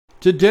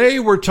Today,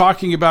 we're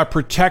talking about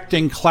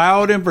protecting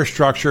cloud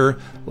infrastructure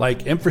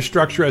like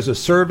infrastructure as a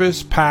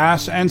service,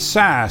 PaaS, and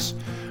SaaS.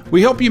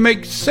 We hope you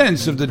make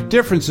sense of the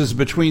differences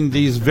between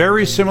these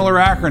very similar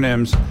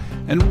acronyms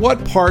and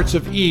what parts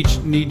of each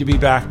need to be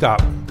backed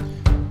up.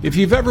 If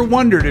you've ever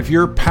wondered if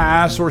your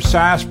PaaS or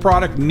SaaS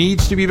product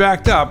needs to be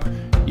backed up,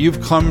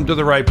 you've come to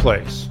the right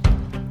place.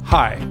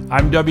 Hi,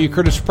 I'm W.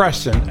 Curtis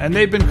Preston, and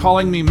they've been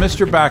calling me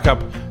Mr.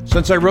 Backup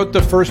since I wrote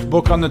the first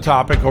book on the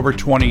topic over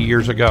 20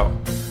 years ago.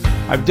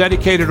 I've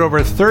dedicated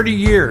over 30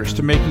 years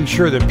to making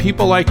sure that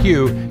people like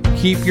you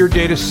keep your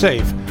data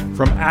safe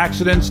from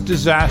accidents,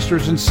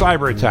 disasters, and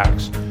cyber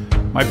attacks.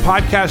 My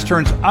podcast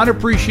turns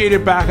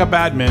unappreciated backup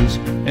admins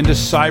into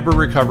cyber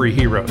recovery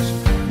heroes.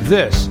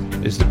 This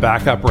is the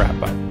Backup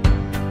Wrap-Up.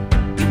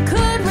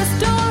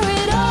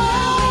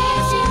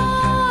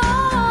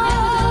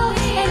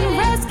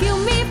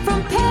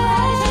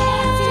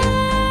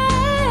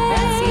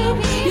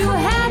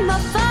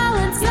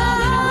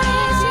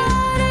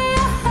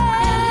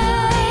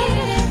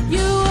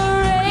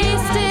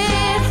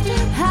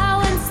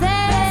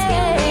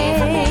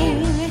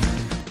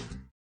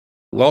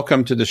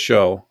 Welcome to the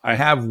show. I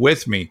have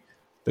with me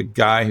the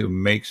guy who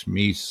makes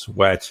me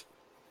sweat,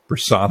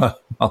 Prasanna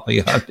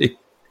Malaiyandi.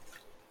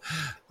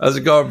 How's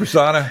it going,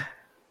 Prasanna?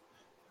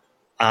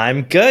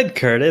 I'm good,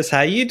 Curtis.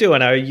 How you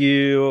doing? Are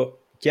you...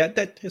 Yeah,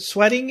 that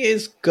sweating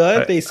is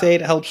good. They say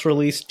it helps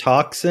release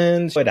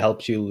toxins. It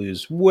helps you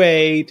lose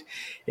weight.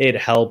 It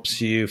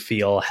helps you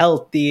feel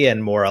healthy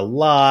and more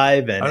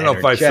alive and I don't know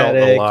if I felt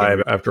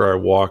alive after I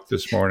walked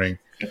this morning.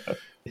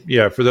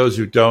 Yeah, for those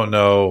who don't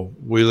know,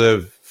 we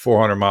live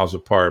 400 miles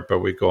apart, but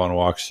we go on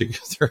walks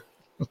together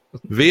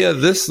via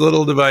this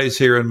little device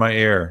here in my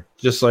ear,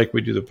 just like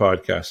we do the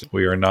podcast.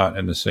 We are not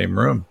in the same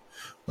room.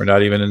 We're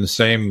not even in the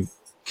same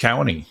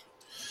county.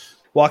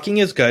 Walking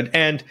is good.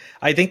 And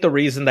I think the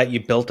reason that you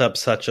built up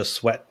such a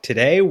sweat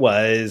today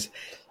was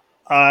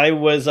I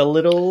was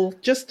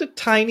just a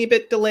tiny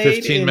bit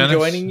delayed in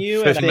joining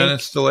you. 15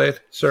 minutes delayed,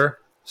 sir.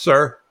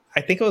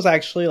 I think it was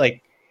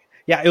actually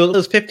it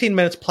was 15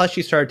 minutes plus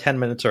you started 10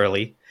 minutes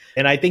early.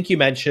 And I think you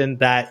mentioned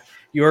that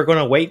you were going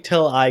to wait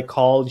till I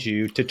called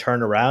you to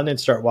turn around and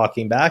start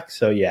walking back.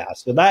 So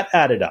that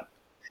added up.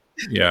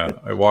 Yeah,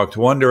 I walked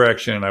one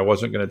direction and I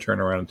wasn't going to turn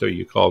around until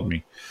you called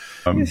me.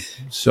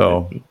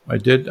 So I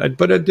did a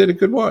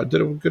good walk. I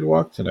did a good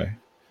walk today.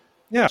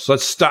 Yeah. So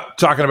let's stop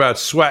talking about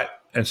sweat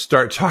and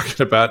start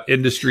talking about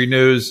industry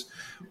news.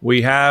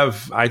 We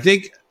have, I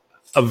think,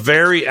 a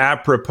very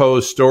apropos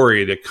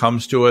story that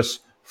comes to us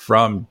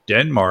from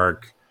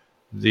Denmark,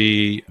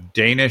 the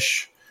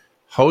Danish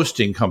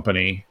hosting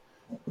company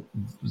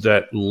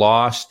that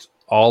lost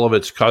all of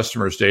its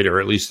customers' data, or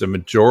at least the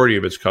majority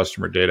of its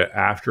customer data,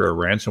 after a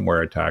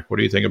ransomware attack. What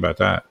do you think about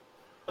that?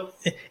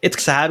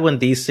 It's sad when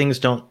these things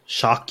don't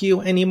shock you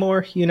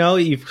anymore. You know,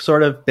 you've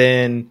sort of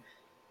been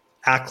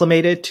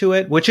acclimated to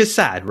it, which is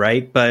sad,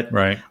 right? But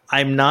right.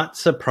 I'm not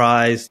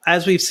surprised.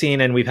 As we've seen,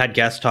 and we've had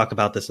guests talk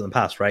about this in the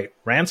past, right?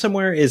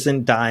 Ransomware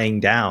isn't dying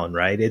down,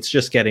 right? It's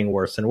just getting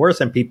worse and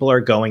worse, and people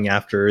are going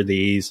after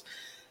these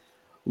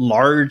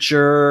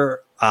larger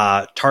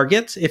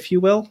targets, if you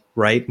will,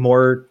 right?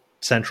 More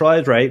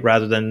centralized, right?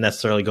 Rather than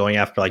necessarily going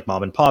after like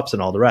mom and pops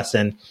and all the rest.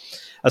 And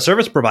a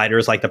service provider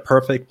is like the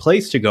perfect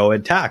place to go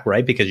attack,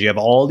 right? Because you have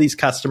all these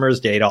customers'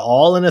 data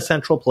all in a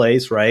central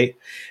place, right?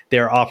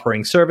 They're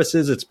offering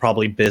services. It's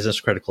probably business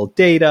critical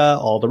data,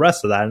 all the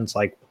rest of that. And it's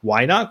like,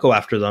 why not go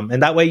after them?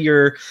 And that way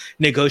you're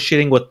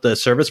negotiating with the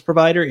service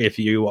provider if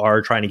you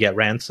are trying to get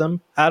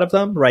ransom out of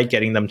them, right?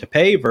 Getting them to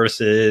pay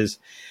versus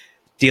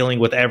dealing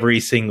with every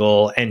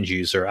single end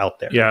user out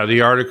there. Yeah,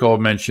 the article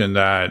mentioned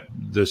that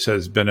this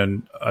has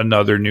been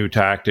another new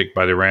tactic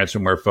by the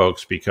ransomware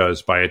folks,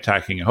 because by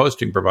attacking a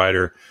hosting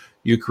provider,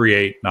 you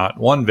create not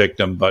one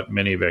victim, but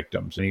many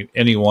victims,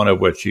 any one of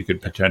which you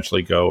could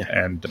potentially go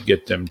and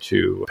get them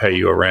to pay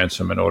you a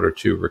ransom in order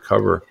to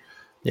recover.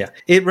 Yeah,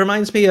 it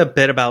reminds me a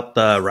bit about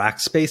the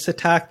Rackspace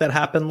attack that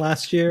happened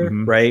last year,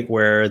 right?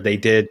 Where they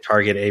did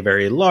target a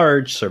very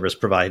large service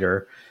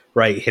provider,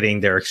 right?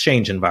 Hitting their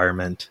Exchange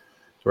environment.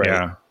 Right.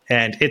 Yeah.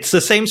 And it's the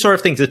same sort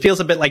of things. It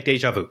feels a bit like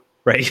deja vu,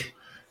 right?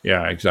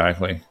 Yeah,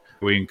 exactly.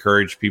 We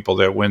encourage people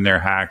that when they're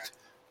hacked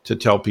to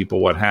tell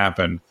people what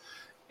happened.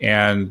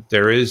 And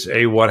there is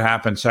a what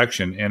happened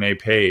section in a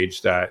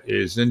page that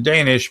is in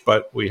Danish,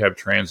 but we have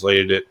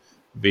translated it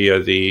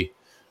via the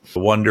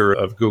wonder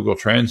of Google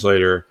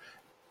Translator.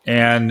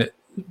 And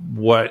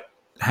what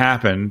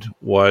happened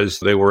was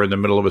they were in the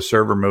middle of a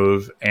server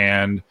move,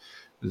 and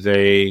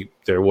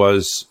there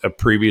was a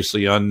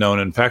previously unknown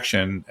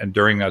infection, and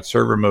during that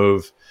server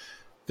move,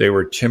 they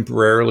were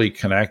temporarily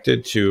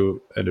connected to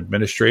an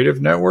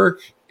administrative network,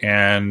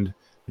 and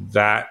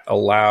that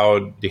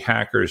allowed the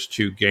hackers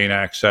to gain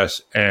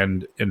access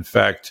and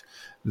infect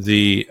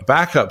the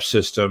backup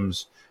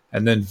systems.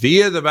 And then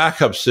via the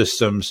backup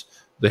systems,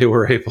 they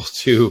were able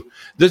to.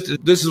 This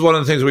is one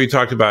of the things we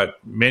talked about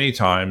many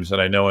times,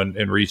 and I know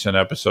in recent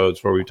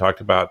episodes where we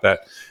talked about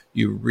that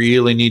you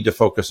really need to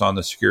focus on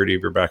the security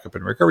of your backup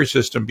and recovery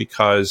system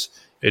because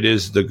it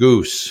is the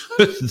goose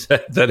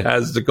that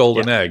has the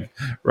golden egg,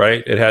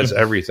 right? It has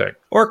everything.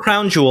 Or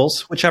crown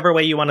jewels, whichever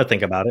way you want to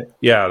think about it.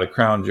 Yeah, the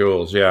crown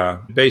jewels, yeah.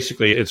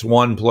 Basically, it's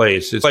one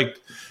place. It's like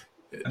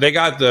they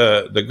got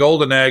the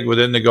golden egg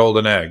within the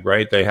golden egg,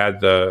 right? They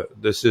had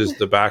this is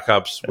the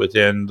backups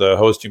within the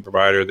hosting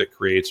provider that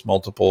creates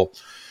multiple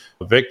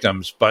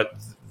victims. But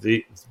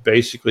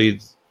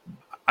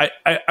I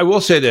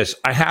will say this.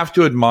 I have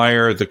to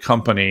admire the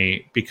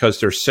company because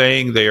they're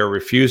saying they are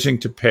refusing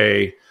to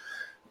pay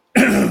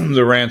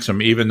the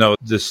ransom, even though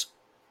this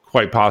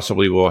quite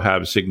possibly will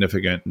have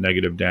significant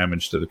negative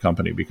damage to the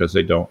company because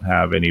they don't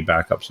have any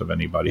backups of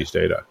anybody's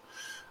data.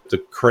 The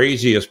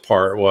craziest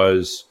part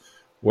was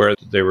where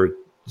there were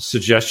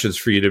suggestions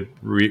for you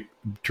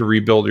to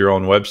rebuild your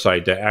own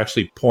website that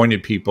actually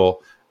pointed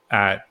people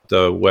at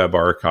the web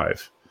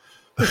archive,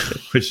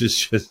 which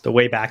is just the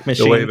Wayback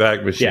Machine. The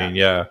Wayback Machine,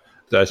 yeah.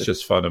 That's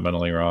just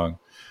fundamentally wrong.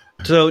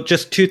 So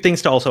just two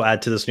things to also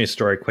add to this news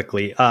story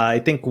quickly. I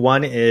think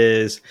one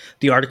is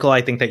the article I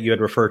think that you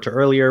had referred to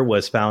earlier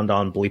was found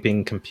on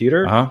Bleeping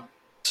Computer. Uh-huh.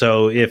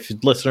 So if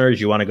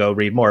listeners, you want to go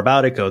read more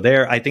about it, go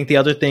there. I think the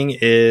other thing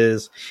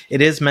is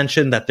it is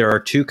mentioned that there are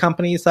two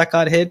companies that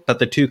got hit, but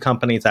the two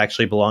companies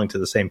actually belong to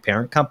the same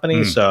parent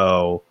company.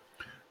 So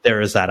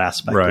there is that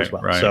aspect as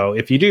well. Right. So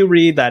if you do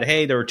read that,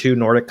 hey, there were two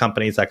Nordic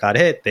companies that got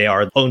hit, they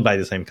are owned by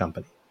the same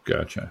company.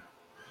 Gotcha.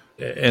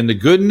 In the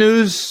good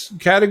news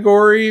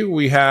category,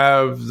 we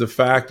have the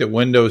fact that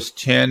Windows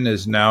 10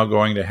 is now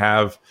going to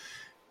have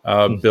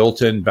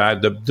built-in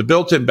the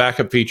built-in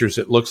backup features.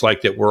 It looks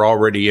like that were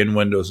already in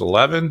Windows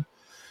 11.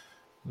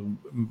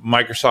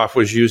 Microsoft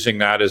was using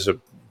that as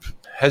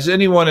has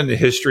anyone in the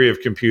history of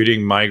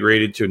computing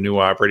migrated to a new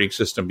operating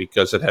system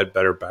because it had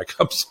better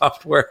backup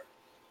software?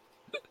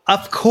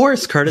 Of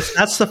course, Curtis.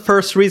 That's the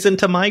first reason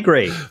to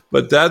migrate.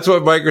 But that's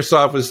what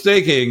Microsoft was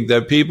thinking,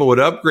 that people would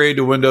upgrade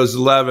to Windows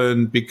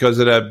 11 because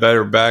it had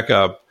better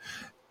backup.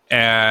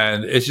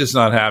 And it's just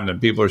not happening.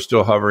 People are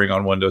still hovering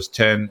on Windows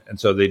 10. And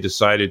so they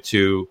decided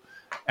to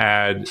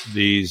add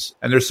these.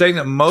 And they're saying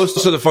that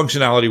most of the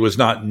functionality was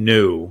not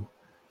new.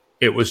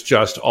 It was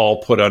just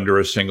all put under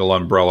a single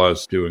umbrella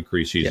to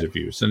increase ease of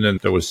use. And then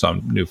there was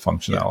some new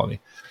functionality.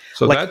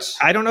 So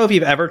I don't know if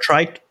you've ever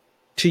tried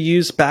to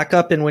use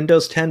backup in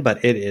Windows 10,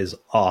 but it is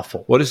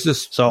awful. What is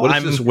this? So what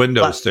is this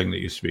Windows thing that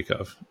you speak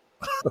of?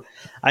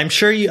 I'm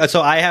sure you.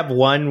 So I have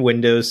one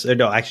Windows.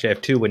 No, actually, I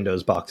have two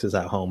Windows boxes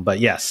at home. But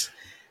yes,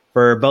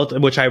 for both,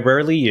 which I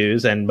rarely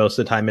use, and most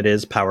of the time it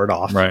is powered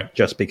off, right?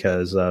 Just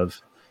because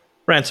of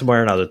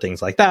ransomware and other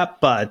things like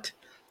that. But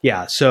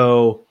yeah,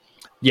 so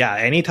yeah,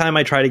 anytime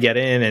I try to get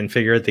in and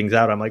figure things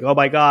out, I'm like, oh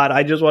my god,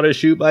 I just want to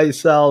shoot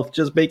myself.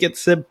 Just make it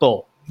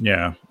simple.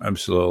 Yeah,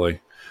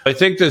 absolutely. I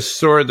think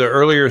the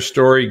earlier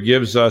story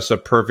gives us a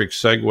perfect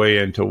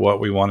segue into what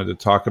we wanted to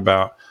talk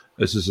about.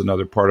 This is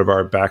another part of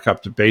our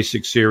Backup to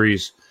Basics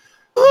series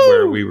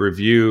where we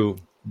review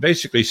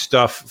basically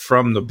stuff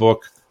from the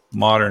book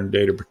Modern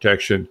Data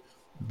Protection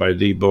by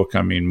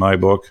my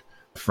book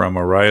from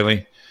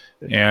O'Reilly.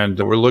 And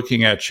we're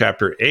looking at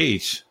chapter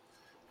 8.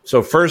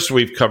 So first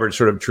we've covered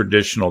sort of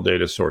traditional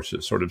data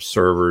sources, sort of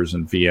servers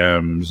and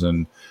VMs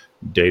and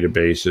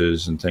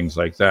databases and things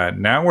like that.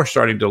 Now we're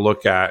starting to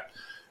look at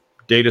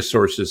data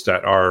sources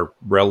that are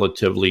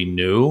relatively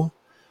new,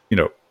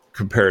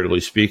 comparatively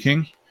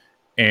speaking.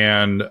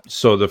 And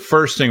so the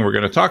first thing we're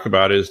going to talk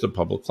about is the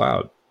public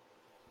cloud.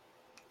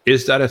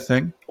 Is that a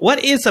thing?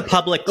 What is a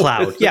public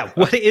cloud? Yeah,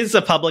 what is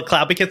a public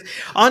cloud? Because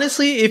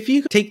honestly, if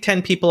you take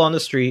 10 people on the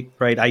street,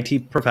 right,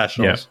 IT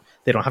professionals,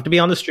 they don't have to be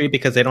on the street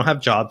because they don't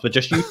have jobs, but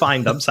just you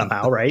find them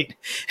somehow, right?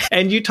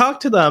 And you talk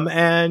to them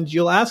and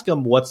you'll ask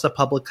them, what's a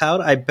public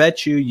cloud? I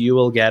bet you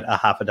will get a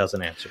half a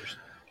dozen answers.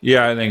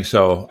 Yeah, I think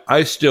so.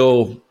 I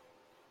still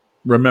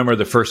remember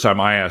the first time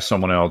I asked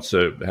someone else,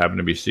 it happened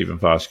to be Stephen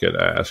Foskett.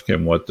 I asked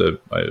him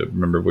I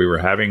remember we were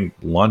having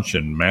lunch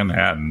in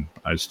Manhattan.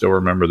 I still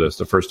remember this.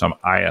 The first time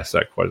I asked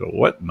that question,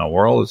 what in the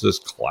world is this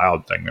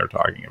cloud thing they're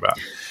talking about?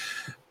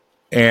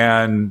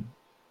 And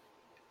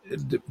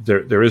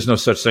there is no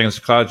such thing as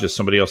a cloud, just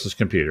somebody else's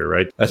computer,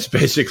 right? That's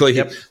basically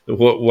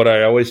what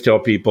I always tell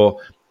people.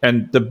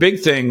 And the big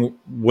thing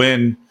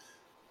when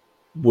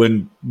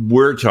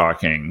we're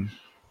talking,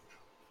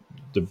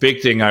 the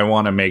big thing I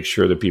want to make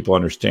sure that people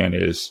understand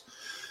is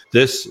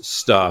this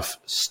stuff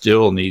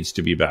still needs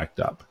to be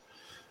backed up,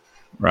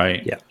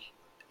 right? Yeah.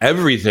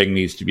 Everything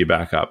needs to be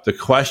backed up. The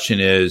question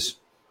is,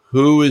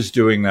 who is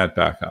doing that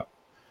backup?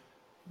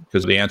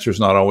 Because the answer is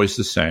not always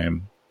the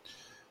same.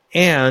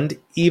 And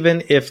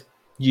even if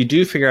you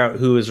do figure out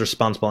who is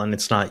responsible and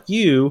it's not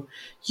you,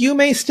 you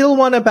may still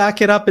want to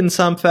back it up in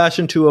some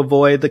fashion to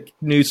avoid the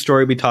news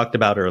story we talked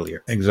about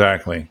earlier.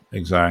 Exactly.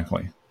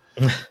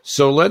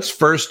 So let's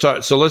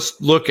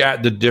let's look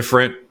at the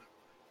different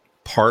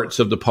parts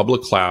of the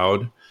public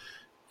cloud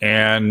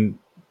and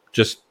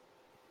just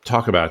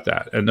talk about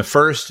that. And the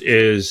first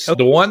is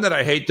the one that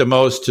I hate the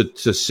most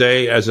to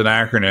say as an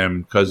acronym,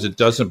 because it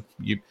doesn't,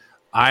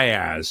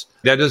 IaaS,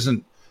 that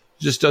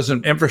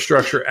doesn't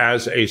infrastructure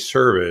as a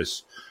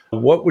service.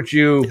 How would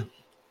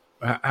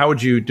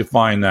you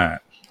define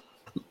that?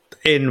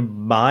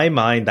 In my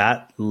mind,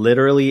 that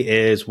literally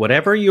is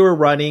whatever you're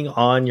running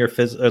on your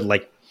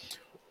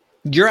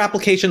your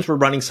applications were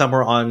running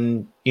somewhere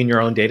in your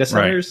own data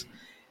centers. Right.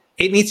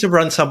 It needs to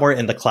run somewhere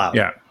in the cloud.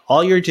 Yeah.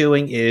 All you're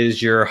doing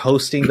is you're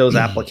hosting those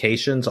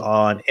applications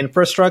on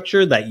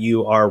infrastructure that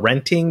you are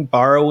renting,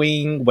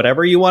 borrowing,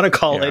 whatever you want to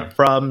call it,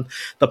 from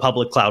the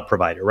public cloud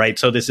provider, right?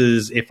 So this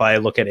is, if I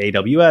look at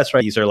AWS,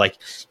 right, these are like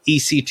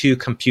EC2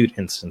 compute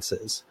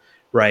instances,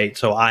 right?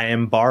 So I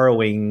am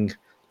borrowing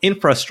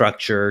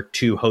infrastructure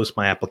to host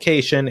my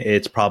application.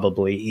 It's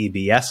probably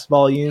EBS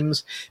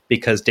volumes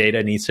because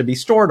data needs to be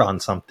stored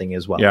on something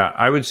as well. Yeah,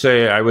 I would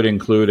say I would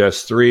include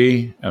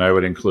S3, and I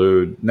would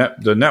include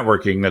the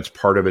networking that's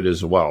part of it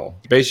as well.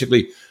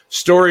 Basically,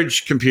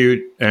 storage,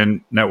 compute, and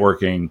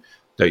networking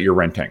that you're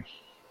renting.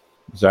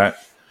 Does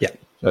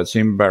that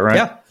seem about right?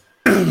 Yeah.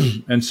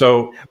 And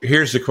so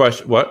here's the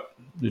question. What?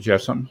 Did you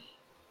have something?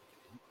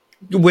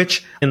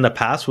 Which in the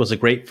past was a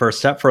great first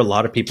step for a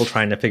lot of people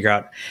trying to figure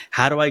out,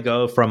 how do I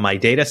go from my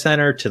data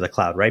center to the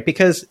cloud, right?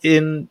 Because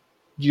in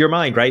your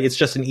mind, right, it's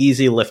just an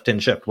easy lift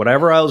and shift.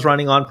 Whatever I was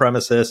running on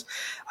premises,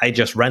 I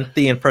just rent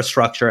the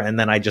infrastructure and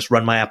then I just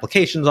run my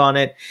applications on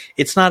it.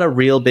 It's not a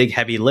real big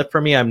heavy lift for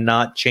me. I'm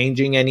not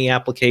changing any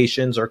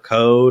applications or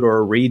code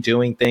or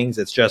redoing things.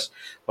 It's just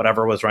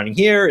whatever was running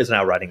here is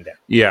now running there.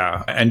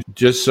 Yeah. And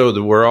just so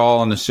that we're all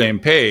on the same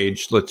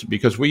page,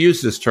 because we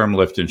use this term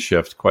lift and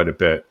shift quite a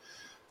bit.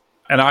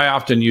 And I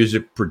often use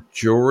it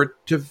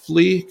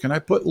pejoratively. Can I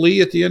put "ly"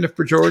 at the end of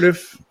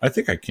pejorative? I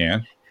think I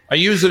can. I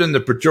use it in the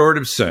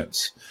pejorative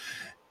sense.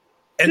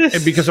 And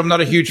because I'm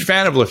not a huge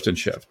fan of lift and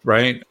shift,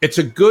 right? It's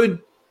a good,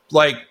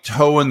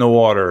 toe in the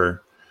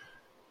water.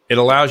 It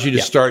allows you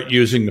to start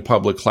using the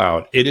public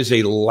cloud. It is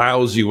a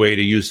lousy way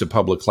to use the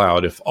public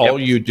cloud if all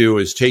you do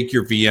is take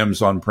your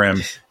VMs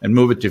on-prem and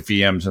move it to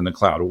VMs in the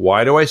cloud.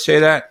 Why do I say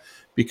that?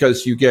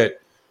 Because you get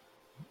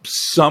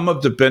some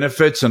of the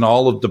benefits and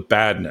all of the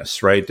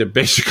badness, right? That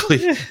basically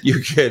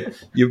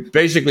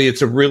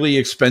it's a really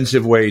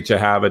expensive way to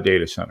have a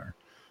data center,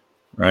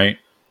 right?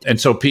 And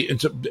so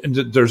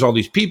there's all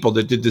these people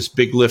that did this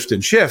big lift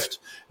and shift,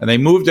 and they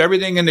moved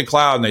everything into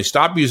cloud, and they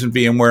stopped using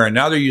VMware, and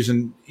now they're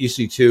using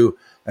EC2,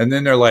 and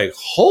then they're like,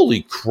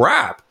 holy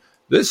crap,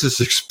 this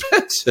is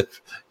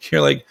expensive.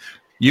 You're like,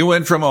 you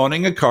went from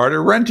owning a car to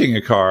renting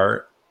a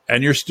car,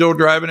 and you're still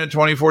driving it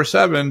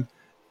 24/7.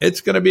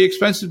 It's going to be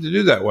expensive to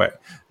do that way.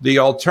 The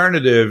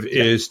alternative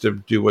is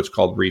to do what's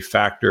called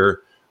refactor,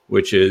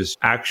 which is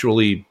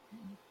actually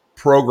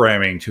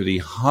programming to the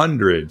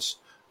hundreds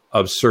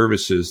of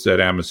services that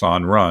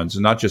Amazon runs,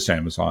 and not just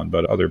Amazon,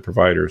 but other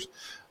providers,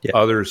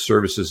 other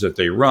services that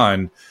they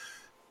run,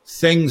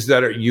 things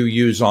that you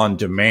use on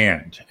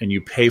demand, and you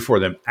pay for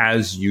them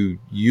as you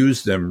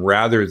use them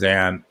rather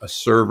than a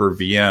server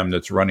VM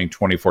that's running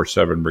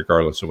 24/7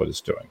 regardless of what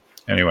it's doing.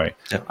 Anyway,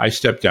 I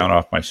stepped down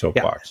off my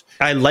soapbox.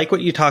 Yeah. I like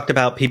what you talked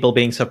about, people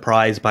being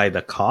surprised by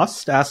the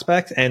cost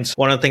aspect. And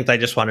one of the things I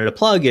just wanted to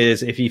plug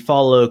is if you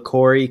follow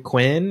Corey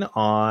Quinn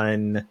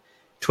on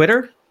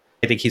Twitter,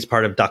 I think he's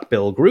part of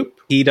Duckbill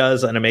Group. He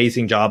does an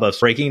amazing job of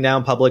breaking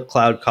down public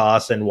cloud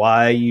costs and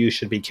why you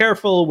should be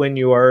careful when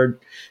you are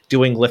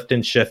doing lift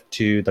and shift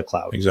to the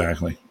cloud.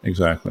 Exactly.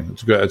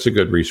 It's good. It's a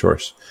good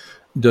resource.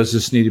 Does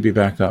this need to be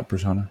backed up,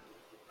 Prasanna?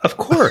 Of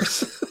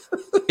course.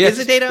 Is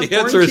the data important? The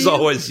answer is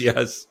always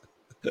yes.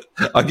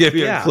 I'll give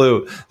you a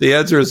clue. The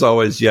answer is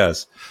always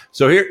yes.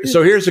 So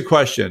here's a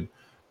question.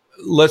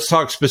 Let's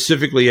talk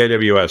specifically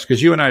AWS,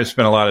 because you and I have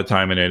spent a lot of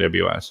time in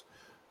AWS.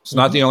 It's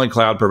not the only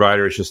cloud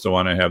provider. It's just the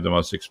one I have the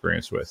most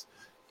experience with.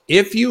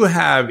 If you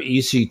have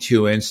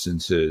EC2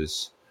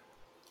 instances,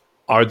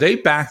 are they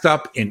backed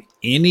up in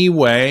any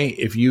way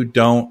if you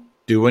don't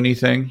do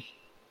anything?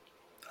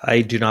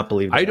 I do not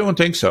believe that. I don't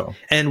think so.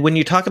 And when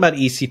you talk about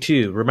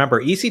EC2,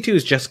 remember, EC2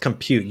 is just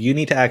compute. You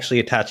need to actually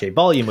attach a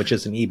volume, which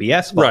is an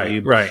EBS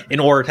volume, in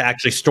order to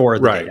actually store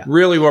the data.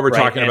 Really what we're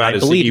talking about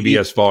is the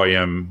EBS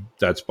volume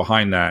that's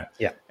behind that.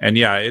 Yeah. And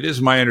it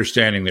is my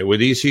understanding that with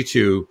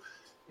EC2,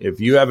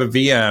 if you have a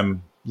VM,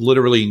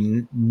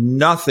 literally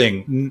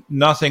nothing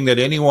that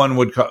anyone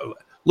would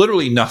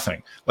literally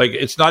nothing.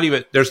 It's not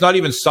even, there's not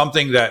even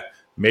something that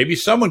maybe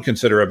some would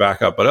consider a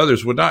backup, but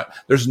others would not.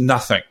 There's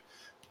nothing.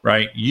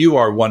 Right? You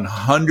are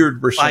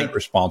 100%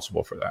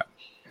 responsible for that.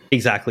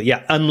 Exactly.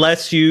 Yeah.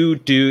 Unless you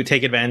do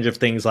take advantage of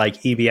things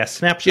like EBS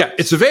snapshots. Yeah.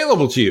 It's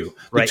available to you.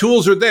 The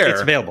tools are there. It's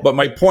available. But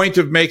my point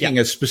of making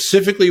is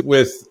specifically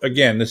with,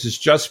 again, this is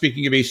just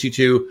speaking of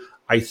EC2.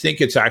 I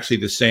think it's actually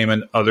the same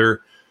in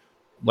other,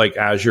 like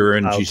Azure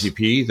and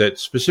GCP, that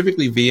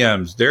specifically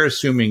VMs, they're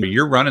assuming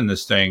you're running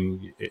this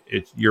thing,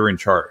 you're in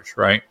charge,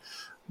 right?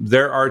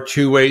 There are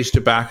two ways to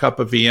back up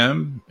a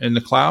VM in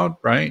the cloud,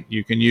 right?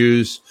 You can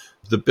use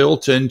the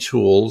built-in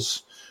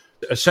tools.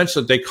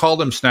 Essentially, they call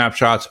them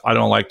snapshots. I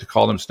don't like to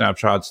call them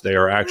snapshots. They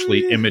are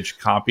actually image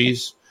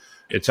copies.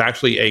 It's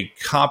actually a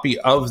copy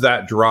of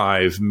that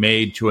drive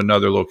made to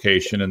another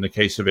location. In the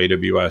case of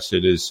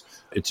AWS,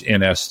 it's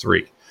in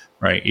S3,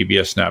 right?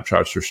 EBS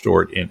snapshots are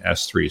stored in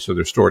S3, so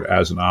they're stored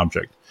as an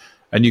object.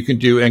 And you can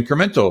do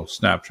incremental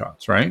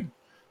snapshots, right?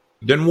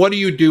 Then what do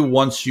you do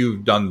once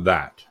you've done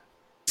that?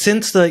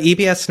 Since the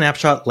EBS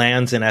snapshot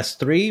lands in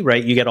S3,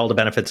 right, you get all the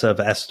benefits of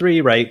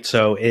S3, right?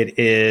 So it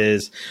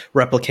is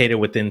replicated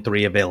within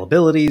 3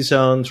 availability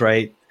zones,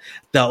 right?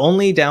 The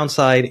only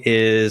downside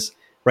is,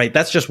 right,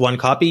 that's just one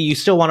copy. You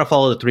still want to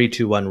follow the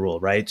 3-2-1 rule,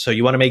 right? So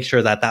you want to make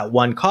sure that that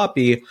one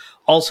copy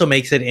also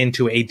makes it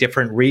into a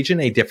different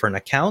region, a different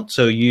account.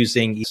 So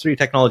using S3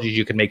 technologies,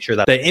 you can make sure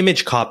that the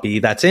image copy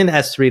that's in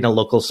S3 in a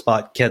local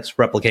spot gets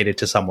replicated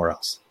to somewhere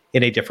else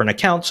in a different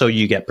account, so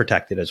you get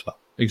protected as well.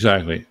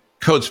 Exactly.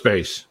 Code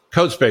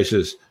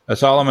spaces.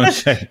 That's all I'm going to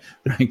say.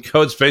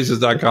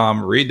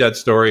 Codespaces.com. Read that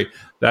story.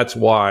 That's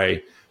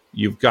why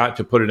you've got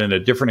to put it in a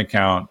different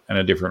account and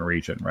a different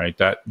region, right?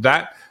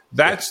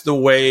 That's the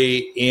way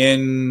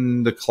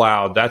in the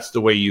cloud. That's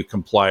the way you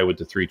comply with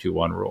the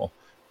 3-2-1 rule,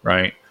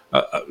 right?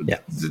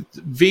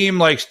 Veeam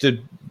likes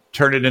to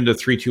turn it into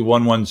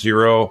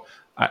 3-2-1-1-0.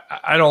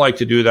 I don't like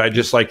to do that. I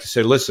just like to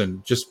say,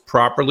 listen, just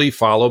properly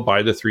follow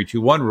by the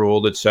 3-2-1 rule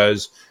that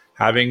says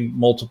having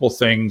multiple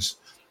things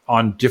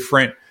on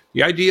different.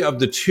 The idea of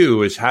the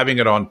 2 is having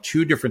it on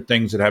 2 different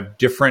things that have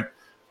different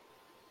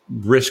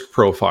risk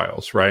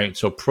profiles, right?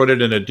 So put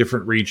it in a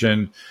different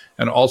region.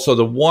 And also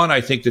the 1, I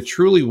think the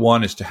truly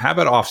 1 is to have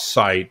it off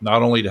site,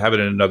 not only to have it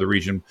in another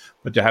region,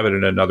 but to have it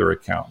in another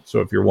account. So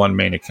if your one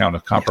main account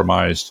is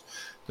compromised,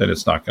 then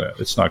it's not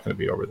gonna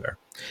be over there.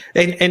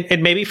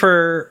 And maybe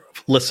for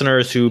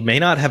listeners who may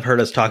not have heard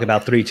us talk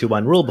about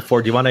 3-2-1 rule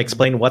before, do you want to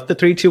explain what the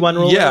 3-2-1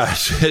 rule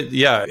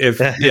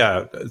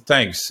is?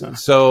 Thanks.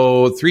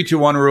 So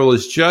 3-2-1 rule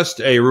is just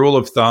a rule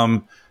of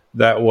thumb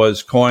that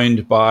was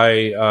coined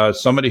by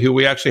somebody who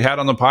we actually had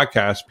on the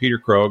podcast, Peter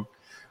Krogh.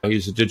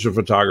 He's a digital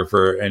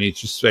photographer, and he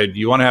just said,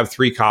 you want to have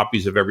 3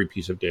 copies of every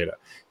piece of data.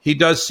 He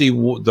does see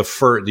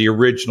the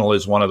original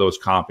is one of those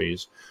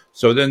copies.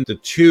 So then the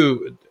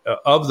 2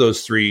 of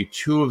those 3,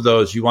 2 of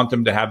those, you want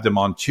them to have them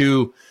on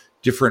 2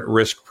 different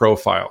risk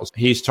profiles.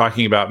 He's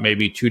talking about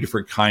maybe 2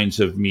 different kinds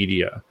of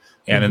media.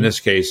 And in this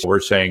case, we're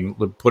saying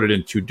put it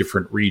in 2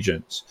 different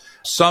regions.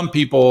 Some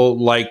people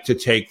like to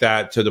take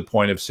that to the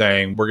point of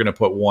saying, we're going to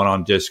put 1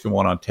 on disk and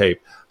 1 on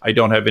tape. I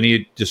don't have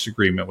any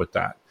disagreement with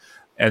that.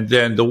 And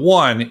then the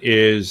 1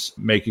 is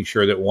making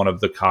sure that one of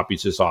the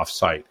copies is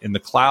offsite. In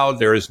the cloud,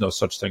 there is no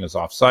such thing as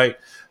offsite.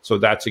 So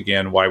that's,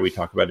 again, why we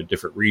talk about a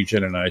different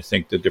region. And I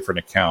think the different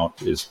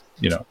account is,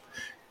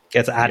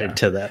 gets added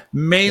to that.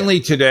 Mainly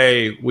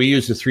today, we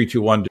use the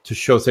 3-2-1 to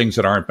show things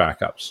that aren't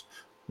backups,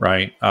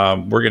 right?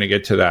 We're going to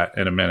get to that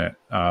in a minute.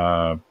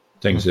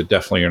 Things that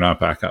definitely are not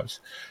backups.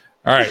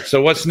 All right.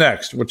 So what's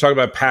next? We're talking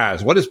about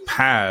PaaS. What is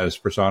PaaS,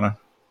 Prasanna?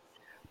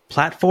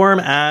 Platform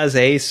as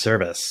a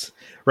service.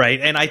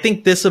 Right. And I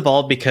think this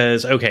evolved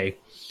because,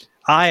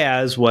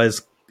 IaaS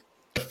was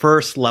the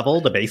first level,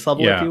 the base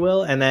level, if you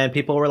will. And then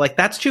people were like,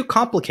 that's too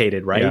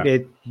complicated, right? Yeah.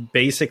 It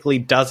basically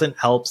doesn't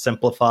help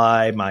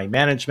simplify my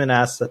management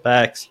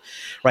aspects,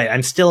 right?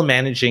 I'm still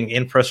managing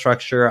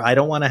infrastructure. I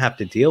don't want to have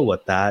to deal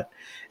with that.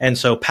 And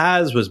so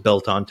PaaS was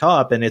built on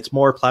top, and it's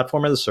more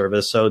platform as a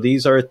service. So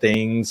these are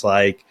things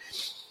like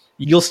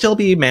you'll still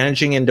be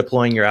managing and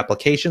deploying your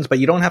applications, but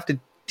you don't have to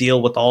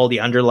deal with all the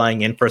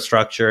underlying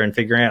infrastructure and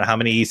figuring out how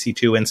many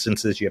EC2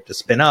 instances you have to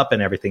spin up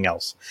and everything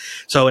else.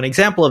 So an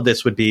example of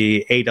this would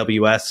be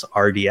AWS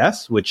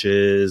RDS, which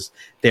is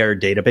their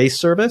database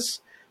service,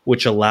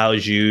 which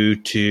allows you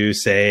to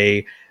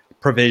say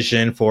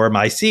provision for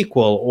MySQL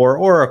or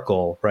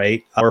Oracle,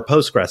 right? Or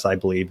Postgres, I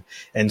believe.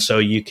 And so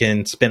you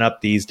can spin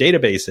up these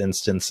database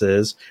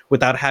instances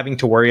without having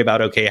to worry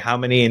about, how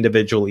many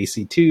individual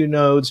EC2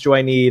 nodes do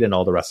I need and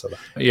all the rest of that.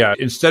 Yeah.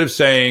 Instead of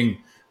saying,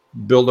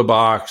 build a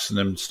box and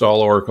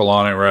install Oracle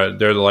on it, right?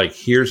 They're like,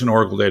 here's an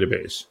Oracle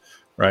database,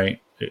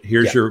 right?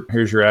 Here's your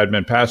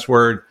admin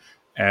password,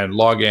 and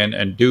log in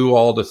and do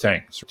all the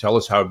things. Tell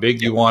us how big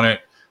you want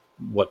it,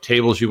 what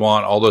tables you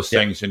want, all those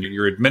things, and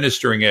you're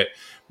administering it.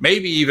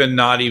 Maybe even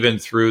not even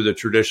through the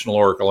traditional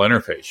Oracle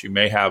interface. You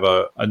may have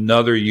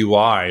another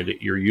UI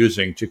that you're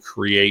using to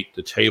create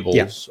the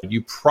tables. Yeah.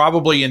 You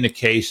probably, in the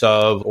case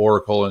of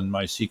Oracle and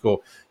MySQL,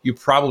 you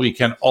probably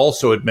can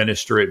also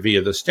administer it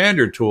via the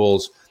standard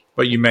tools,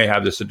 but you may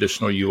have this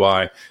additional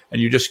UI,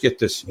 and you just get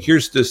this,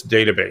 here's this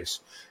database.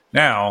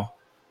 Now,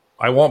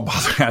 I won't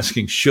bother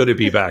asking, should it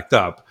be backed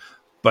up?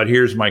 But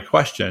here's my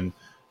question.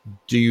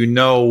 Do you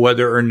know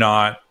whether or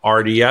not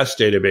RDS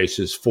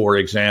databases, for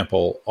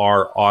example,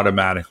 are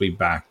automatically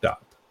backed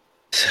up?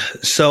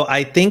 So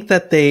I think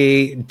that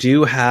they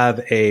do have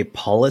a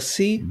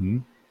policy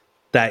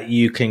that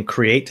you can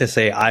create to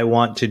say, I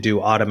want to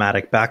do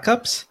automatic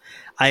backups.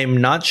 I'm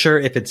not sure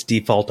if it's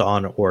default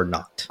on or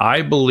not.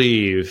 I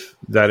believe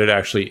that it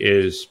actually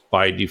is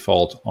by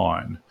default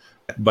on,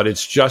 but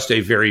it's just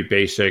a very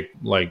basic,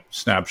 like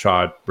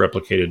snapshot,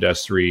 replicated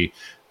S3,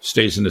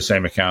 stays in the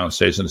same account,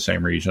 stays in the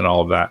same region,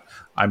 all of that.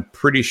 I'm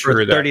pretty sure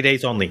for 30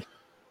 days only.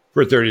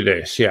 For 30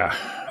 days, yeah.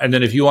 And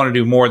then if you want to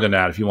do more than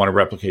that, if you want to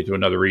replicate to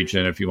another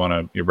region, if you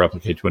want to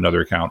replicate to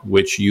another account,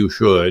 which you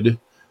should,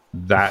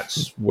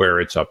 that's where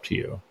it's up to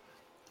you.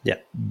 Yeah.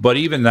 But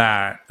even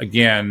that,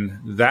 again,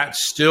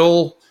 that's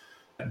still,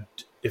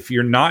 if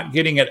you're not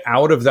getting it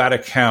out of that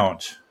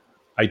account,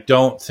 I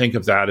don't think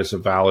of that as a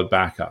valid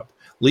backup.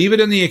 Leave it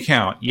in the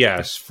account,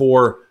 yes,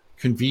 for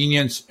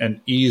convenience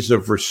and ease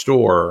of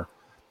restore,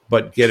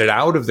 but get it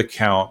out of the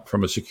account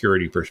from a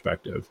security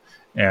perspective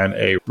and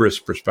a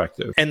risk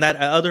perspective. And that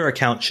other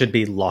account should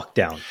be locked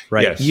down,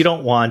 right? Yes. You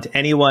don't want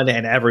anyone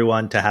and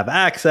everyone to have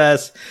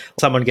access.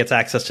 Someone gets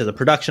access to the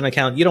production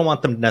account. You don't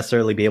want them to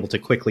necessarily be able to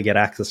quickly get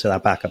access to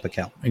that backup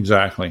account.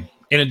 Exactly.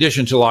 In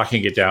addition to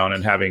locking it down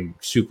and having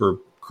super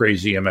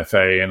crazy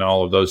MFA and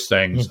all of those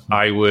things,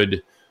 I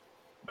would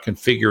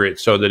configure it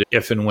so that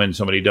if and when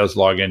somebody does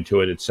log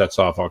into it, it sets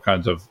off all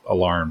kinds of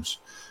alarms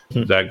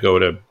that go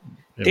to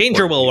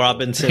Danger, Will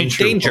Robinson.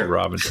 Danger. Will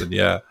Robinson,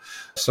 yeah.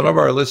 Some of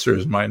our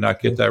listeners might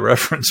not get that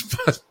reference,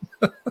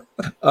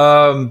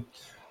 but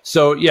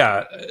so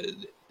yeah,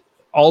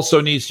 also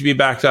needs to be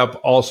backed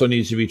up, also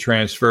needs to be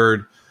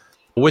transferred.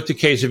 With the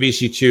case of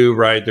EC2,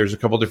 right, there's a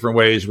couple different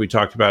ways. We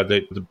talked about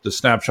that the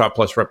snapshot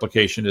plus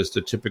replication is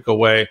the typical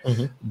way.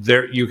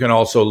 There, you can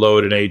also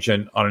load an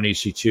agent on an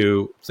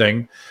EC2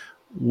 thing.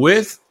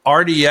 With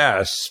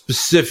RDS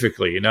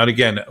specifically, now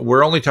again,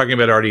 we're only talking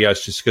about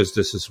RDS just because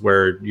this is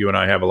where you and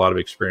I have a lot of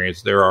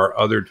experience. There are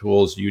other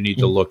tools. You need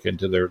to look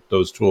into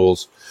those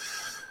tools.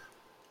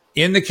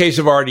 In the case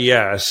of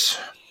RDS,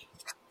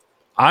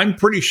 I'm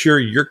pretty sure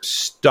you're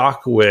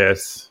stuck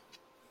with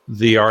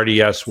the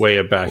RDS way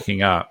of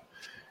backing up.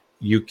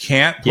 You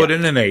can't put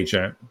in an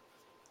agent.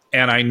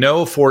 And I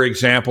know, for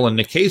example, in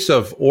the case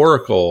of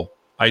Oracle,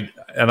 I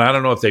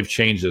don't know if they've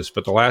changed this,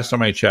 but the last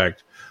time I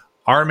checked,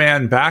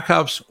 RMAN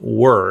backups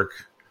work.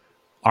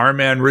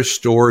 RMAN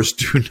restores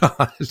do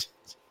not.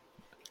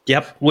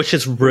 Yep, which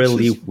is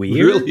really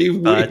weird. Really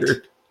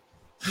weird.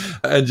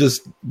 And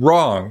just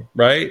wrong,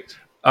 right?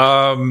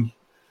 I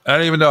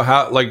don't even know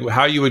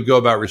how you would go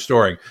about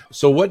restoring.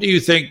 So what do you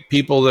think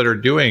people that are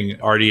doing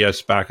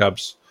RDS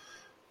backups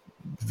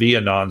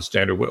via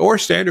non-standard or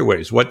standard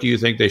ways, what do you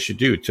think they should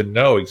do to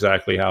know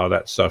exactly how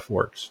that stuff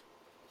works?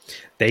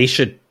 They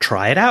should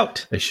try it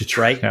out. They should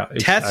try it out.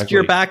 Test Exactly.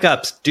 your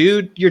backups.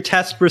 Do your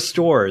test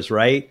restores,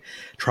 right?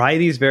 Try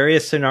these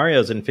various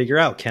scenarios and figure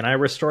out, can I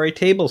restore a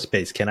table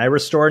space? Can I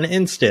restore an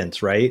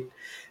instance, right?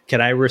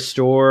 Can I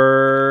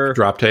restore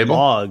drop table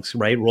logs,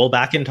 right? Roll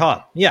back in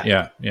top.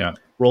 Yeah.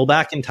 Roll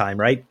back in time,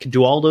 right?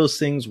 Do all those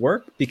things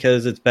work?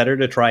 Because it's better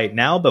to try it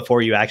now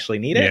before you actually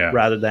need it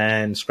rather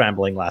than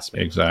scrambling last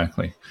minute.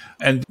 Exactly.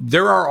 And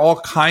there are all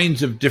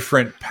kinds of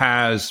different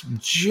paths.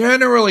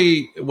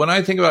 Generally, when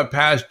I think about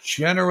paths,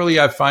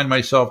 I find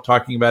myself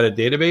talking about a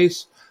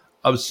database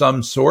of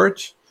some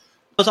sort.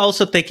 I was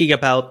also thinking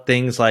about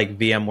things like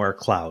VMware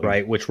Cloud,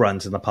 right, which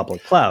runs in the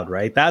public cloud,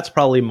 right? That's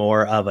probably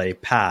more of a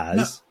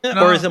PaaS,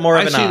 or is it more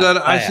of an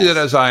IaaS? I see that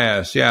as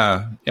IaaS,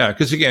 yeah.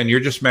 Because again,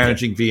 you're just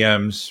managing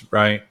VMs,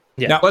 right?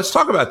 Yeah. Now let's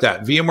talk about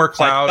that. VMware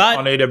Cloud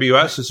on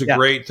AWS is a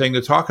great thing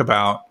to talk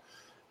about,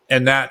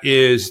 and that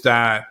is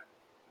that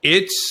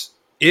it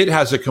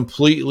has a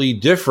completely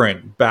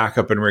different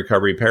backup and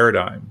recovery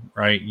paradigm,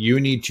 right?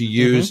 You need to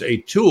use a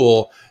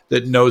tool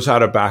that knows how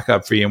to back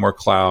up VMware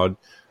Cloud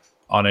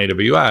on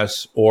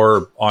AWS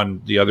or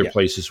on the other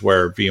places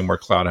where VMware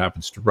Cloud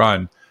happens to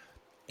run.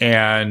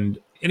 And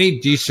any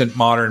decent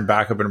modern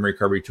backup and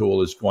recovery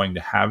tool is going to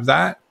have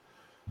that.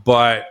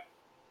 But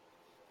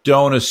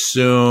don't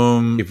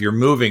assume, if you're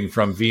moving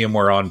from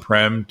VMware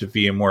on-prem to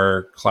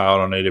VMware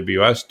Cloud on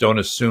AWS, don't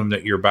assume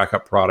that your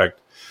backup product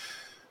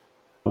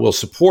will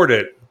support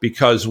it,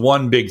 because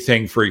one big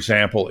thing, for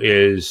example,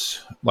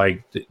 is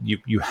like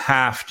you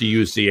have to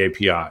use the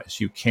APIs.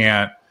 You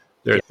can't.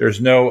 There's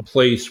no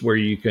place where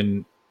you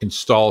can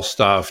install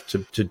stuff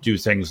to do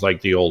things like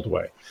the old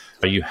way.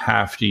 You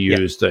have to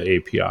use the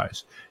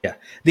APIs. Yeah.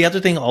 The other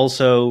thing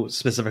also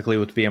specifically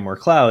with VMware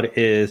Cloud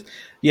is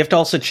you have to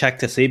also check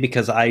to see,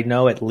 because I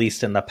know at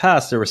least in the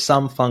past there was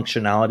some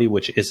functionality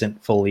which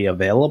isn't fully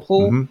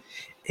available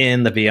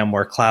in the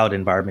VMware Cloud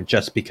environment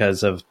just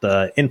because of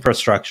the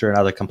infrastructure and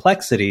other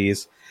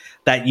complexities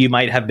that you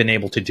might have been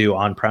able to do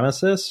on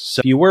premises. So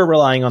if you were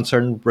relying on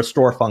certain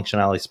restore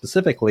functionality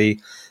specifically,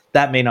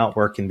 that may not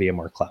work in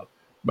VMware Cloud.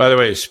 By the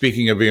way,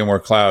 speaking of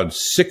VMware Cloud,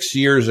 6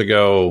 years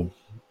ago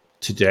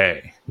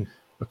today,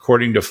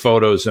 according to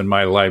photos in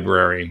my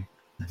library,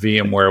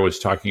 VMware was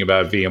talking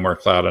about VMware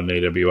Cloud on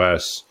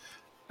AWS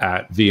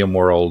at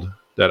VMworld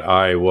that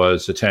I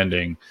was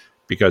attending,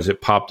 because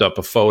it popped up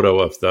a photo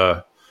of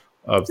the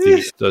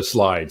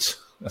slides.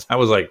 I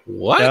was like,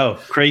 what? Oh,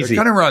 crazy.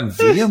 They're going to run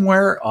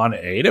VMware on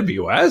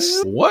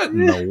AWS? What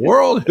in the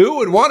world? Who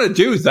would want to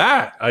do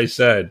that? I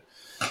said.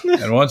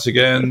 And once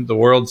again, the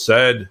world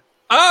said,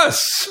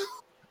 us.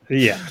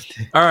 Yeah.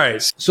 All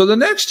right. So the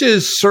next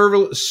is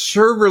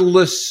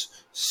serverless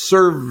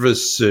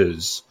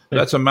services.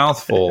 That's a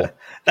mouthful.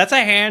 That's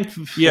a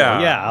handful.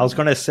 Yeah. I was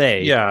going to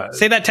say. Yeah.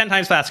 Say that 10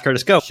 times fast,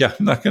 Curtis. Go. Yeah,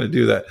 I'm not going to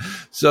do that.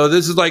 So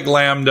this is like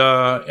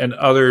Lambda and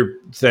other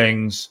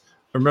things.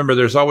 Remember,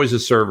 there's always a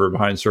server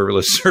behind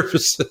serverless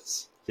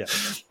services. Yeah.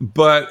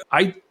 But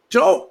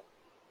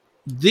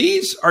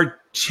these are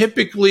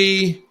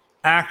typically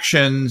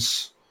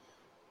actions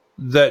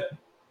that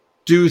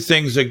do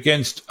things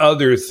against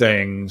other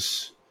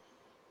things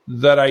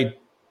that I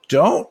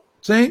don't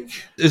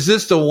think. Is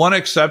this the one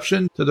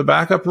exception to the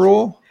backup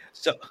rule?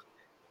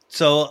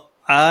 So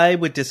I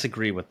would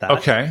disagree with that.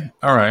 Okay.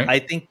 All right. I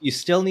think you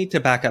still need to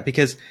back up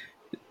because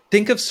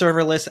think of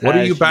serverless What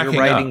as are you backing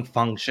your writing up?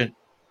 function.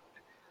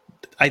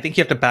 I think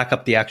you have to back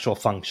up the actual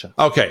function.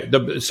 Okay.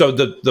 So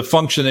the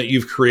function that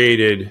you've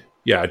created,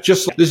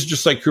 this is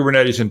just like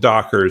Kubernetes and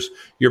Dockers.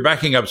 You're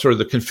backing up sort of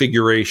the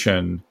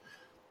configuration,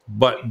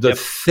 but the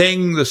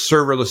thing the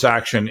serverless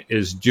action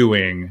is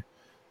doing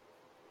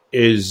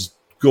is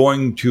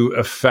going to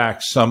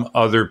affect some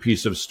other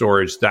piece of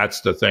storage. That's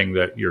the thing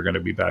that you're going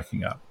to be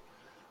backing up.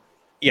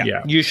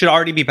 Yeah. You should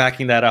already be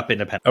backing that up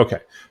independently.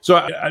 Okay. So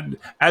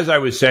as I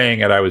was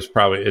saying it, I was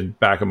probably in the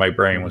back of my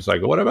brain was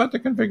like, what about the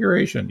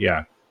configuration?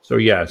 Yeah. So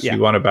yes, you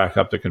want to back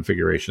up the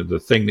configuration, the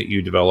thing that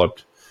you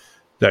developed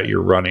that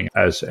you're running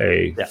as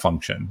a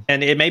function.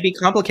 And it may be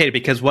complicated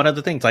because one of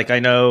the things, like I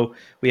know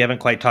we haven't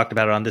quite talked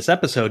about it on this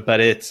episode, but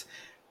it's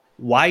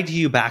why do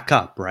you back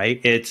up, right?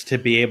 It's to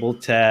be able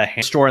to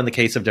store in the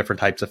case of different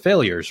types of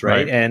failures,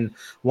 right? And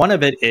one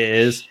of it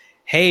is,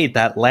 hey,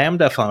 that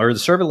Lambda or the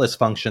serverless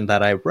function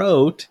that I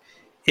wrote,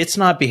 it's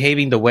not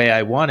behaving the way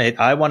I want it.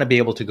 I want to be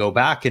able to go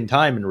back in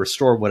time and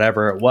restore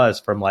whatever it was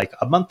from like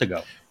a month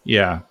ago.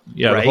 Yeah.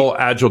 The whole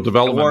agile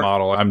development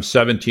model. I'm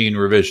 17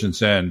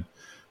 revisions in.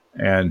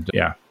 And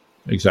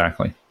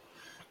exactly.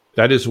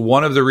 That is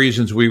one of the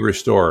reasons we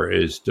restore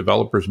is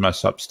developers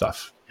mess up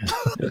stuff.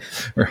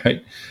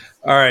 Right.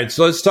 All right.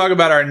 So let's talk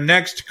about our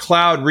next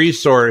cloud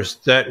resource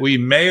that we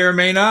may or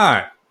may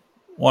not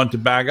want to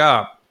back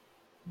up.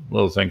 A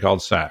little thing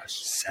called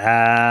SaaS.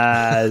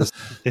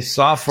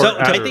 Software. So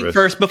I think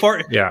first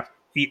before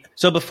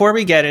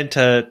we get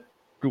into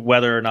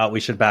whether or not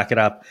we should back it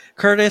up,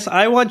 Curtis,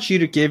 I want you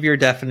to give your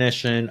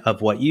definition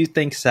of what you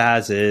think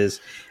SaaS is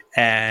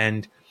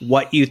and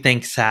what you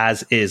think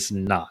SaaS is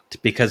not,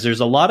 because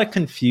there's a lot of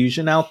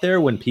confusion out there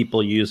when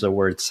people use the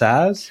word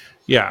SaaS.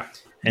 Yeah.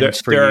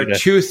 There are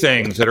two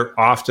things that are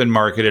often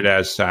marketed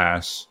as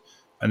SaaS,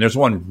 and there's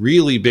one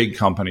really big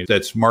company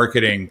that's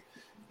marketing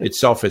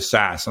itself as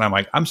SaaS. And I'm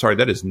like, I'm sorry,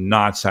 that is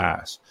not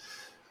SaaS.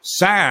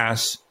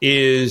 SaaS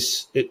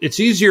is, it's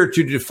easier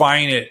to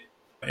define it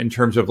in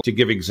terms of to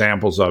give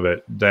examples of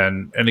it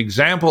than an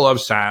example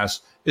of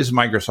SaaS is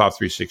Microsoft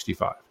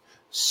 365,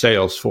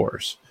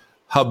 Salesforce,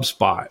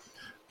 HubSpot.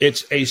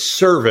 It's a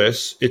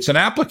service. It's an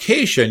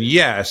application,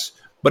 yes,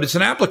 but it's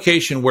an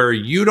application where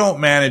you don't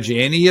manage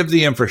any of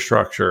the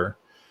infrastructure.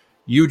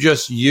 You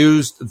just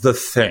use the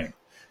thing.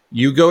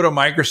 You go to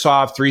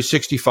Microsoft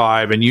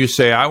 365 and you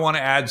say, I want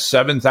to add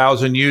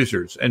 7,000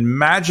 users, and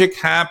magic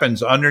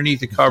happens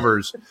underneath the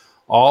covers.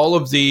 All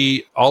of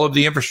the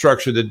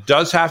infrastructure that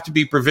does have to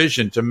be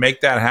provisioned to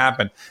make that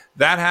happen.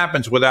 That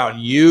happens without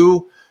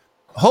you,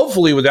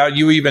 hopefully without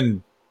you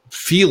even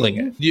feeling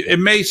it. It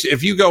may,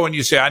 if you go and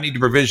you say, I need to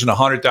provision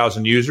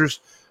 100,000 users,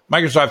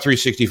 Microsoft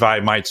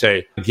 365 might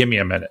say, give me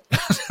a minute.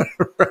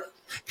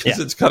 Because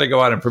it's got to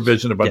go out and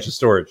provision a bunch of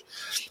storage.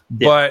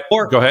 But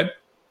go ahead.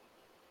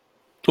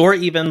 Or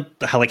even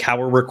like how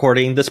we're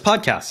recording this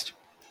podcast.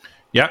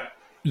 Yeah.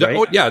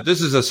 Right?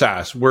 This is a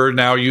SaaS. We're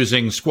now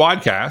using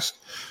Squadcast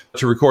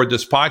to record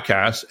this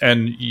podcast.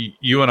 And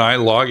you and I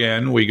log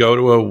in. We go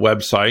to a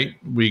website.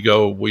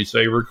 We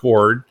say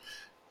record.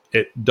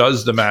 It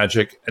does the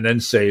magic and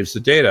then saves the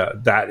data.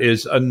 That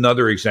is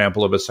another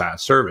example of a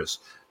SaaS service.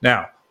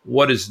 Now,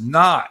 what is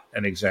not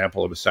an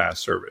example of a SaaS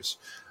service?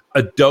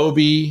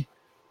 Adobe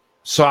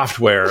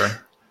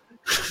software.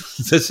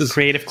 This is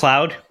Creative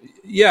Cloud.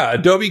 Yeah,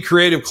 Adobe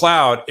Creative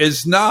Cloud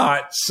is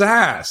not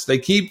SaaS. They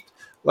keep,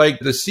 like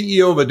the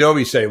CEO of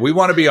Adobe say, we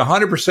want to be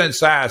 100%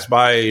 SaaS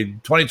by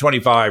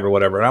 2025 or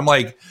whatever. And I'm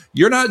like,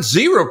 you're not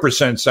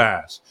 0%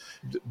 SaaS.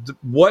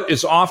 What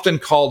is often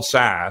called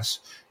SaaS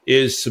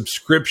is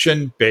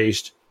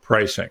subscription-based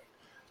pricing.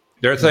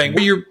 They're saying,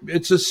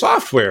 it's a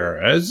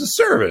software as a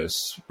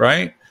service,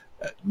 right?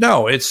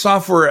 No, it's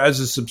software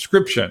as a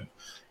subscription,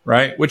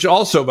 right? Which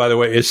also, by the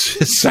way, is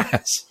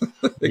SaaS.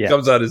 It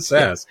comes out as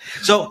SaaS.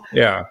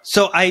 Yeah.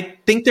 So I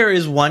think there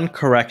is one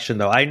correction,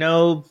 though. I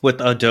know with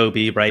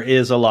Adobe, right,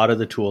 is a lot of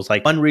the tools.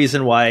 Like one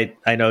reason why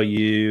I know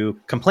you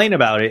complain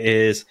about it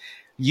is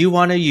you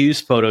want to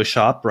use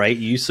Photoshop, right?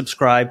 You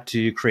subscribe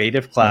to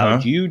Creative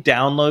Cloud. You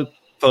download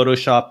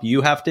Photoshop.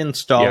 You have to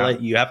install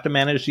it. You have to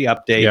manage the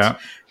updates. Yeah.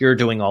 You're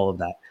doing all of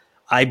that.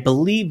 I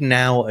believe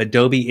now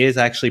Adobe is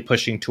actually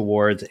pushing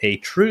towards a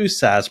true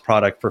SaaS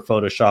product for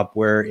Photoshop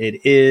where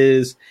it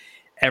is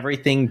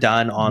everything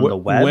done on the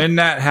web. When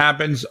that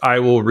happens, I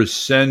will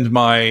rescind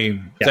my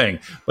thing.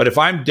 But if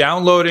I'm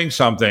downloading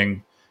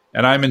something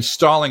and I'm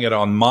installing it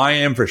on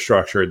my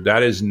infrastructure,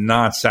 that is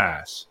not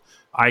SaaS.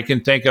 I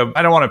can think of,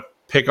 I don't want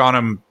to pick on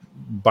them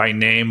by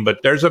name,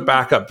 but there's a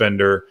backup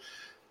vendor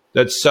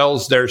that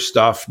sells their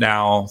stuff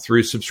now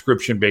through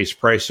subscription-based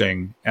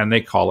pricing, and they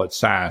call it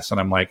SaaS.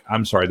 And I'm like,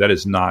 I'm sorry, that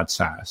is not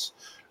SaaS,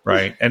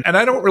 right? And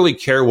I don't really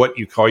care what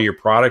you call your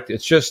product.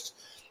 It's just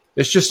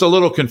a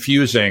little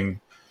confusing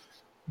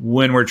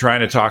when we're trying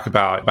to talk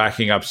about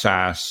backing up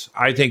SaaS.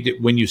 I think that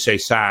when you say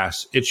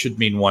SaaS, it should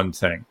mean one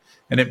thing,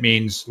 and it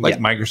means like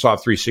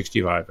Microsoft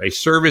 365, a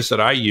service that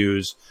I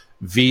use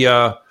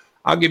via.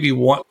 I'll give you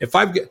one.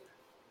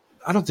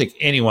 I don't think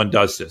anyone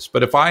does this,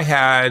 but if I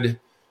had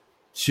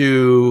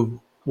to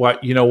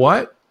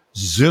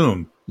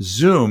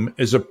Zoom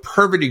is a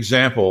perfect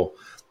example.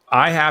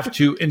 I have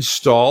to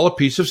install a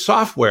piece of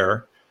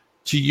software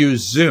to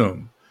use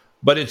Zoom,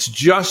 but it's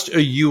just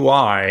a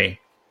UI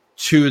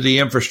to the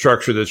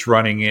infrastructure that's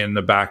running in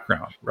the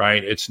background,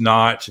 right? It's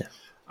not,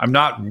 I'm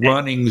not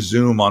running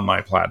Zoom on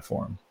my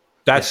platform.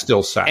 That's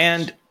still SaaS.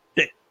 And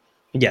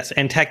yes,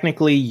 and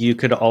technically you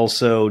could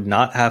also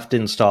not have to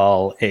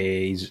install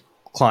a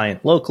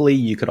client locally.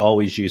 You could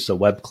always use a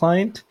web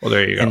client. Well,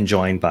 there you go. And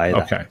join by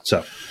that. Okay.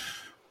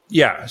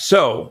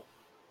 So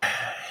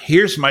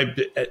here's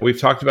we've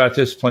talked about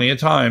this plenty of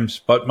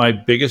times, but my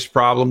biggest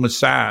problem with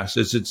SaaS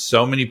is that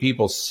so many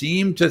people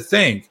seem to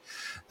think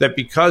that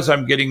because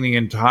I'm getting the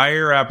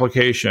entire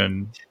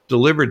application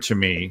delivered to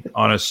me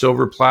on a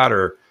silver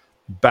platter,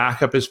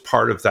 backup is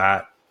part of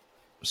that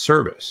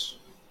service.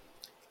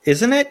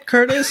 Isn't it,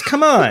 Curtis?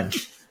 Come on.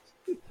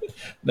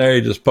 Now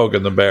you're just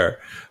poking the bear.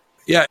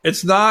 Yeah,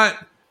 it's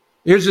not.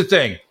 Here's the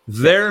thing.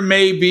 There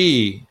may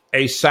be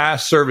a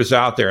SaaS service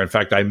out there. In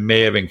fact, I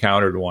may have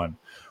encountered one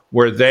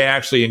where they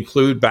actually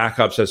include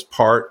backups as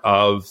part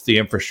of the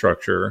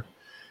infrastructure,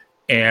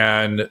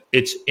 and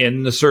it's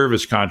in the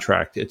service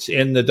contract. It's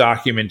in the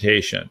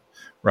documentation,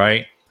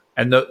 right?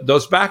 And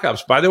those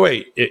backups, by the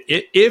way,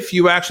 if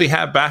you actually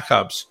have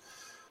backups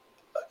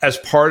as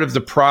part of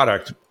the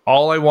product,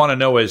 all I want to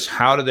know is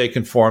how do they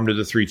conform to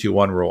the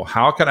 3-2-1 rule?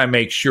 How can I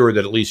make sure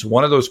that at least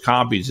one of those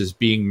copies is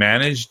being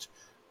managed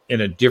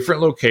in a different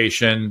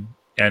location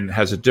and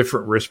has a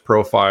different risk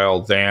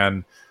profile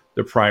than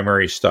the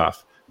primary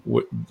stuff?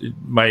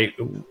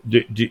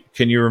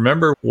 Can you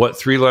remember what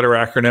 3-letter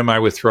acronym I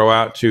would throw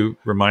out to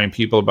remind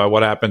people about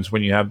what happens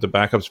when you have the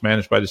backups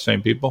managed by the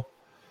same people?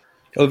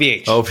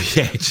 OVH.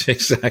 OVH,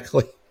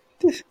 exactly.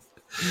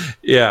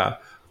 Yeah.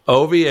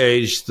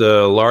 OVH,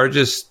 the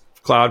largest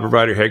cloud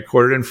provider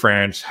headquartered in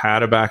France,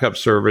 had a backup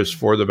service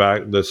for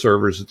the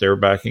servers that they were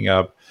backing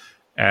up,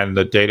 and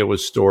the data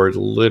was stored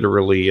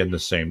literally in the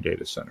same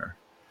data center.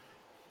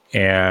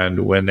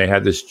 And when they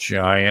had this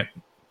giant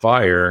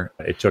fire,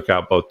 it took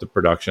out both the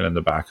production and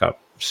the backup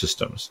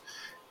systems.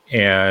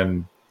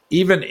 And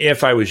even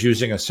if I was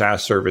using a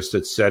SaaS service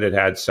that said it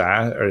had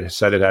SaaS or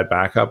said it had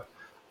backup,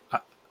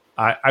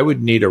 I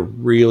would need a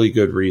really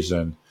good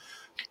reason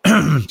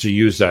to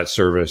use that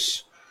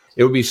service.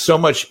 It would be so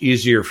much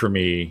easier for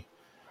me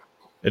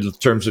in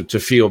terms of to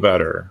feel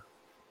better,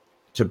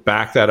 to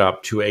back that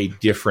up to a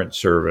different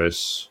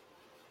service.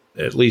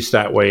 At least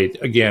that way,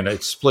 again,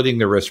 it's splitting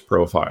the risk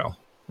profile,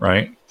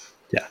 right?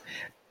 Yeah.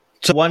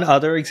 So one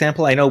other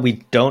example, I know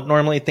we don't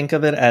normally think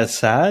of it as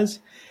SaaS,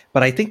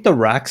 but I think the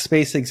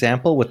Rackspace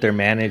example with their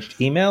managed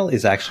email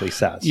is actually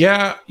SaaS.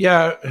 Yeah.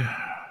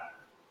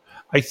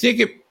 I think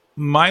it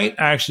might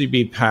actually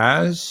be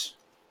PaaS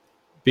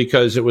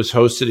because it was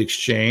hosted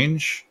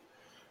Exchange,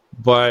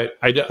 but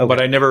I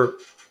never.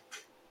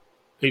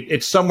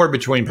 It's somewhere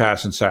between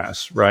PaaS and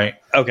SaaS, right?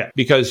 Okay.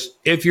 Because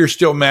if you're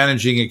still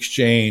managing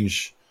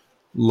Exchange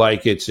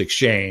like it's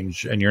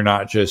Exchange and you're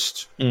not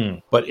just,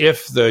 but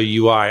if the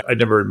UI, I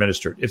never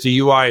administered, if the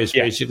UI is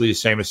basically the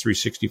same as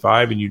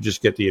 365 and you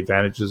just get the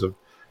advantages of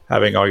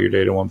having all your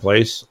data in one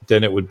place,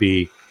 then that would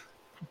be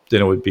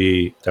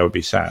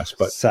SaaS.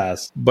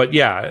 But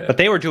yeah. But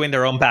they were doing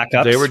their own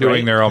backups. They were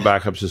doing their own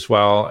backups as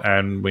well,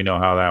 and we know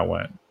how that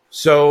went.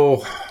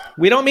 So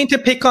we don't mean to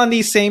pick on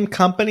these same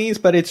companies,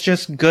 but it's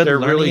just good. They're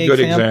really good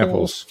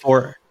examples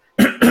for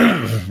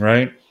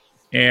right.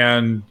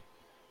 And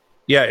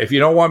yeah, if you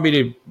don't want me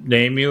to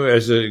name you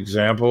as an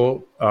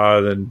example,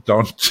 then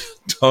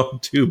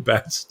don't do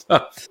bad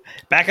stuff.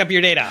 Back up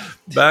your data.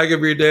 Back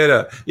up your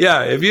data.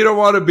 Yeah, if you don't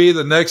want to be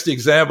the next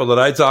example that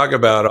I talk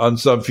about on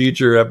some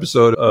future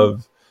episode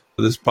of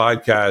this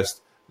podcast,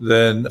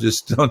 then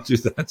just don't do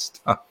that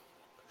stuff.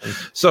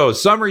 So,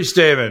 summary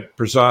statement,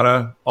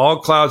 Prasanna. All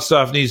cloud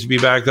stuff needs to be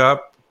backed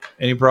up.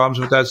 Any problems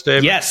with that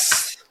statement?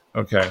 Yes.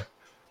 Okay.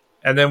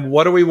 And then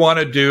what do we want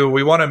to do?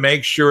 We want to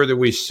make sure that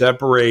we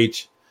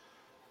separate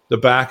the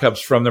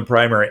backups from the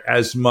primary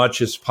as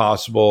much as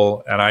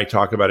possible. And I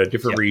talk about a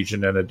different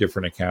region and a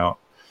different account.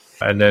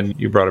 And then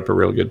you brought up a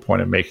real good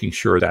point of making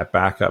sure that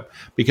backup,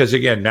 because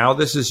again, now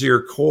this is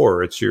your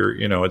core. It's your,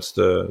 it's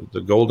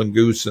the golden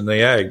goose and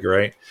the egg,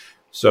 right?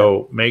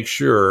 So make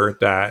sure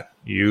that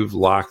you've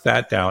locked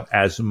that down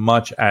as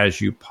much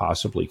as you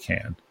possibly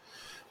can.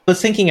 I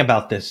was thinking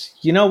about this.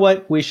 You know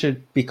what we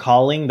should be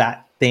calling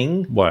that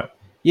thing? What?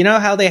 You know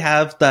how they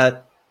have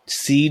that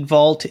seed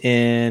vault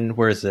in,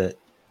 where is it?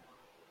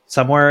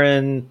 Somewhere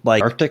in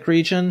like Arctic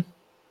region,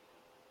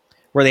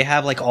 where they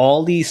have like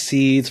all these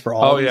seeds for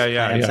all these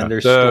plants and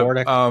they're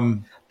stored.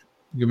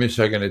 Give me a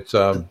second. It's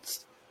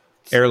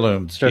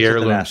heirloom, the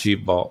heirloom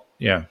seed vault.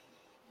 Yeah.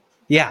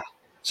 Yeah.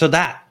 So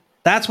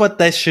that's what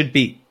this should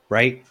be,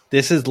 right?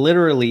 This is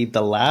literally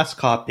the last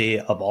copy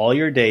of all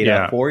your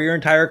data for your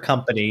entire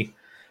company,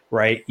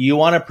 right? You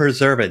want to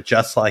preserve it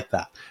just like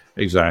that.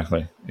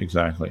 Exactly.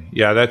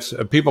 Yeah, that's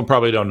people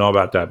probably don't know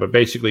about that, but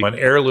basically an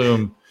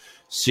heirloom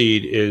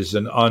seed is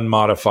an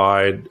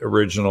unmodified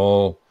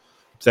original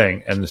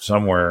thing, and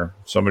somewhere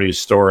somebody's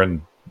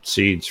storing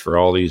seeds for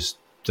all these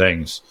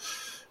things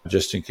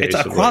just in case.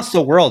 It's across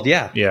the world,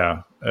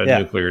 a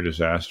nuclear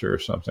disaster or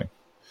something.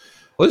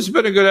 Well, this has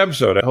been a good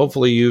episode.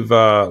 Hopefully you've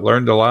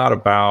learned a lot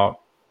about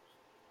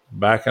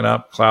backing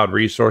up cloud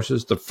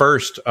resources. The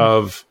first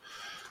of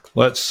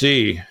like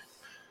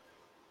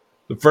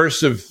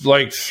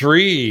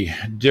 3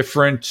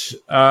 different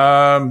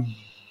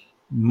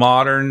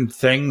modern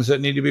things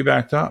that need to be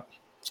backed up.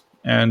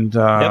 And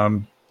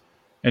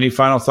any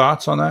final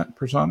thoughts on that,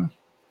 Prasanna?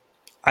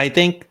 I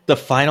think the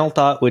final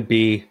thought would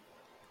be,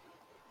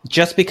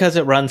 just because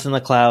it runs in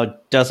the cloud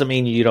doesn't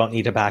mean you don't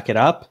need to back it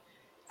up.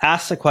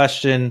 Ask the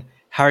question,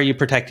 how are you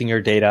protecting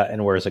your data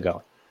and where is it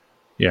going?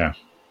 Yeah.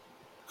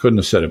 Couldn't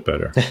have said it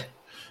better.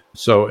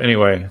 So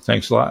anyway,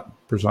 thanks a lot,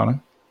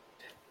 Prasanna.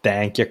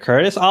 Thank you,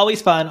 Curtis.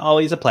 Always fun.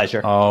 Always a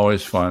pleasure.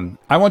 Always fun.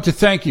 I want to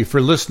thank you for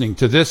listening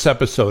to this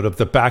episode of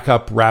the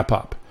Backup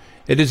Wrap-Up.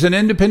 It is an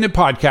independent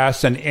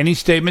podcast, and any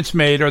statements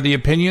made are the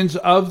opinions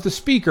of the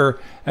speaker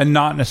and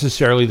not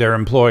necessarily their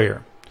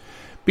employer.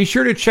 Be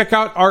sure to check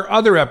out our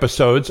other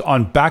episodes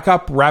on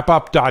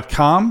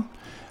backupwrapup.com,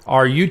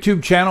 our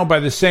YouTube channel by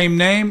the same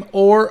name,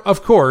 or,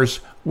 of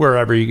course,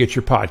 wherever you get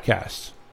your podcasts.